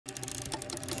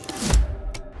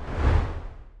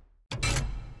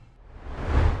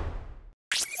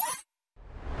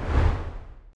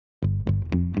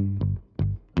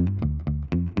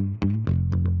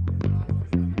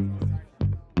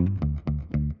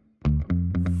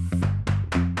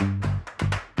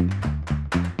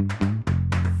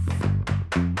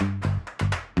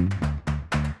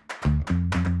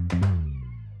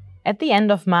At the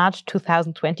end of March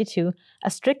 2022, a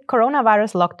strict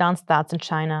coronavirus lockdown starts in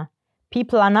China.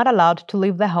 People are not allowed to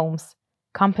leave their homes.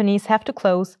 Companies have to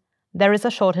close. There is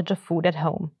a shortage of food at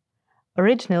home.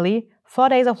 Originally, 4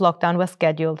 days of lockdown were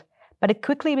scheduled, but it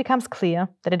quickly becomes clear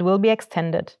that it will be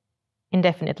extended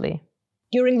indefinitely.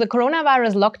 During the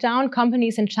coronavirus lockdown,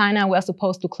 companies in China were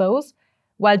supposed to close,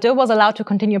 while Dürr was allowed to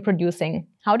continue producing.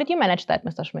 How did you manage that,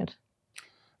 Mr. Schmidt?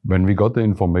 When we got the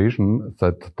information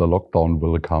that the lockdown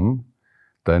will come,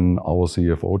 then our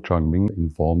CFO Zhang Ming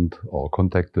informed or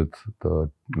contacted the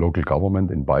local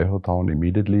government in Baihe town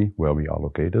immediately, where we are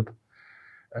located.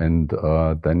 And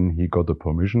then he got the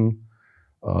permission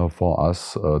for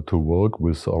us to work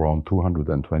with around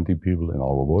 220 people in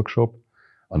our workshop,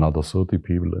 another 30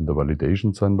 people in the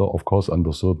validation center, of course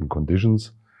under certain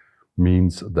conditions,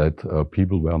 means that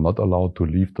people were not allowed to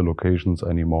leave the locations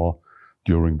anymore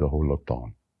during the whole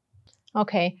lockdown.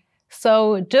 Okay,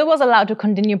 so Dürr was allowed to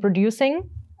continue producing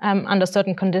under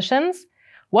certain conditions.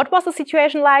 What was the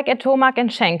situation like at HOMAG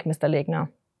and Schenck, Mr. Legner?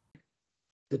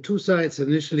 The two sites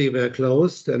initially were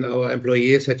closed and our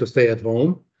employees had to stay at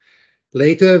home.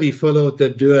 Later, we followed the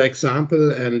Dürr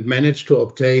example and managed to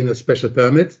obtain a special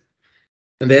permit.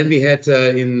 And then we had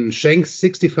in Schenck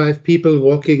 65 people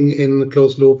working in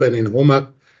closed loop and in HOMAG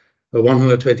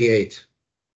 128.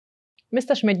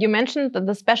 Mr. Schmidt, you mentioned that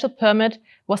the special permit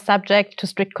was subject to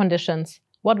strict conditions.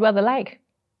 What were they like?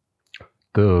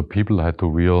 The people had to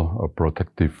wear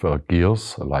protective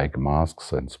gears like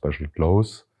masks and special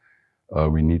clothes.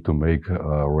 We need to make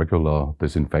regular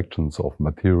disinfections of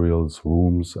materials,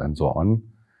 rooms, and so on.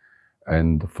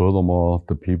 And furthermore,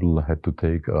 the people had to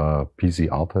take a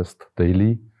PCR test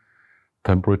daily.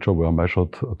 Temperature were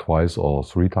measured twice or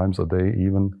 3 times a day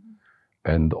even.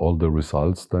 And all the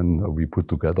results then we put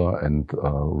together and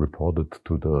reported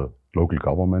to the local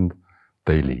government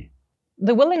daily.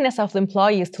 The willingness of the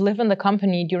employees to live in the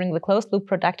company during the closed-loop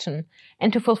production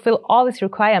and to fulfill all these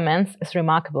requirements is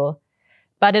remarkable.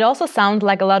 But it also sounds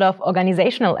like a lot of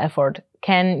organizational effort.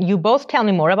 Can you both tell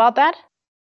me more about that?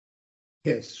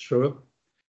 Yes, sure.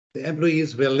 The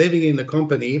employees were living in the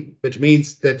company, which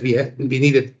means that we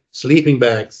needed sleeping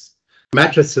bags,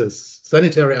 mattresses,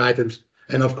 sanitary items,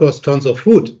 and of course, tons of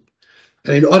food.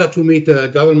 And in order to meet the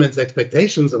government's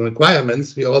expectations and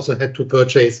requirements, we also had to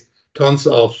purchase tons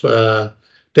of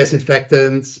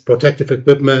disinfectants, protective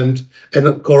equipment,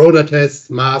 and corona tests,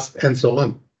 masks, and so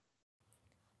on.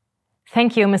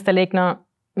 Thank you, Mr. Legner.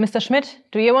 Mr. Schmidt,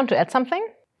 do you want to add something?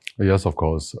 Yes, of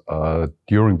course.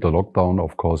 During the lockdown,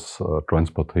 of course,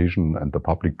 transportation and the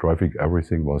public traffic,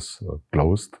 everything was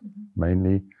closed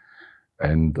mainly.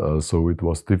 And so it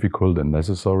was difficult and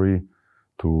necessary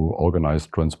to organize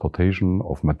transportation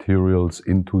of materials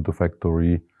into the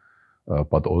factory,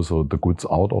 but also the goods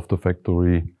out of the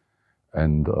factory.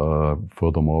 And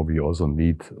furthermore, we also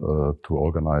need to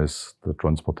organize the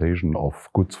transportation of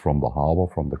goods from the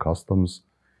harbor, from the customs,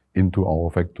 into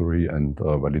our factory and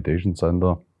validation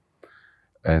center.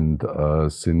 And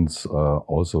since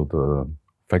also the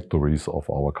factories of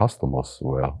our customers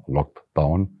were locked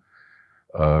down,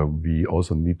 we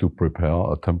also need to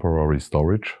prepare a temporary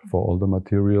storage for all the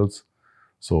materials.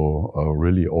 So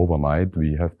really overnight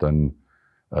we have then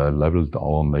leveled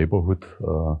our neighborhood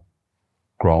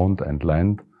ground and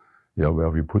land,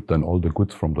 where we put then all the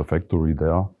goods from the factory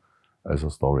there as a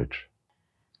storage.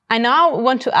 I now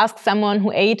want to ask someone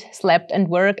who ate, slept and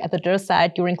worked at the Dürr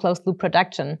site during closed-loop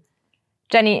production.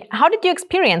 Jenny, how did you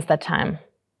experience that time?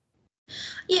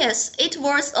 Yes, it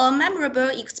was a memorable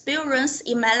experience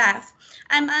in my life.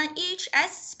 I'm an EHS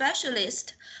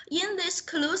specialist. In this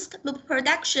closed-loop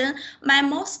production, my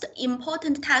most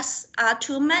important tasks are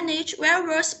to manage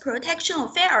various protection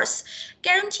affairs,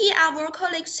 guarantee our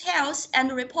colleagues' health,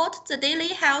 and report the daily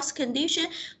health condition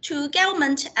to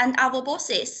government and our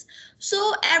bosses.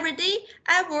 So every day,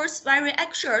 I was very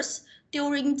anxious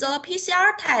during the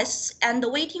PCR tests and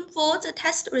waiting for the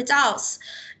test results.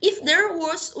 If there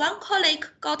was one colleague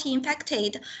got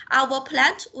infected, our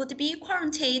plant would be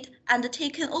quarantined and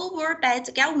taken over by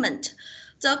the government.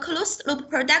 The closed-loop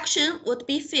production would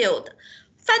be failed.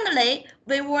 Finally,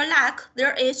 we were lucky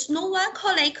there is no one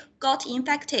colleague got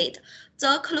infected.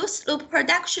 The closed-loop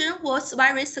production was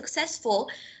very successful.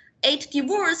 It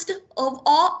deserved of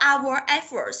all our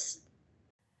efforts.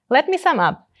 Let me sum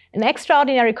up. An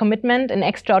extraordinary commitment in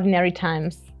extraordinary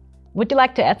times. Would you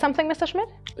like to add something, Mr. Schmidt?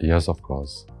 Yes, of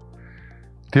course.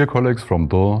 Dear colleagues from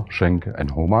Dürr, Schenck and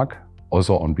HOMAG,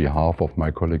 also on behalf of my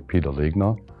colleague Peter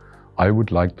Legner, I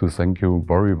would like to thank you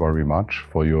very, very much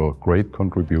for your great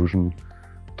contribution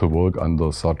to work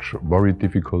under such very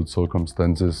difficult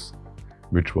circumstances,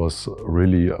 which was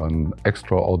really an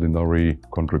extraordinary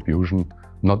contribution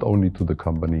not only to the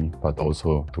company, but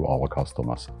also to our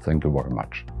customers. Thank you very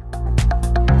much.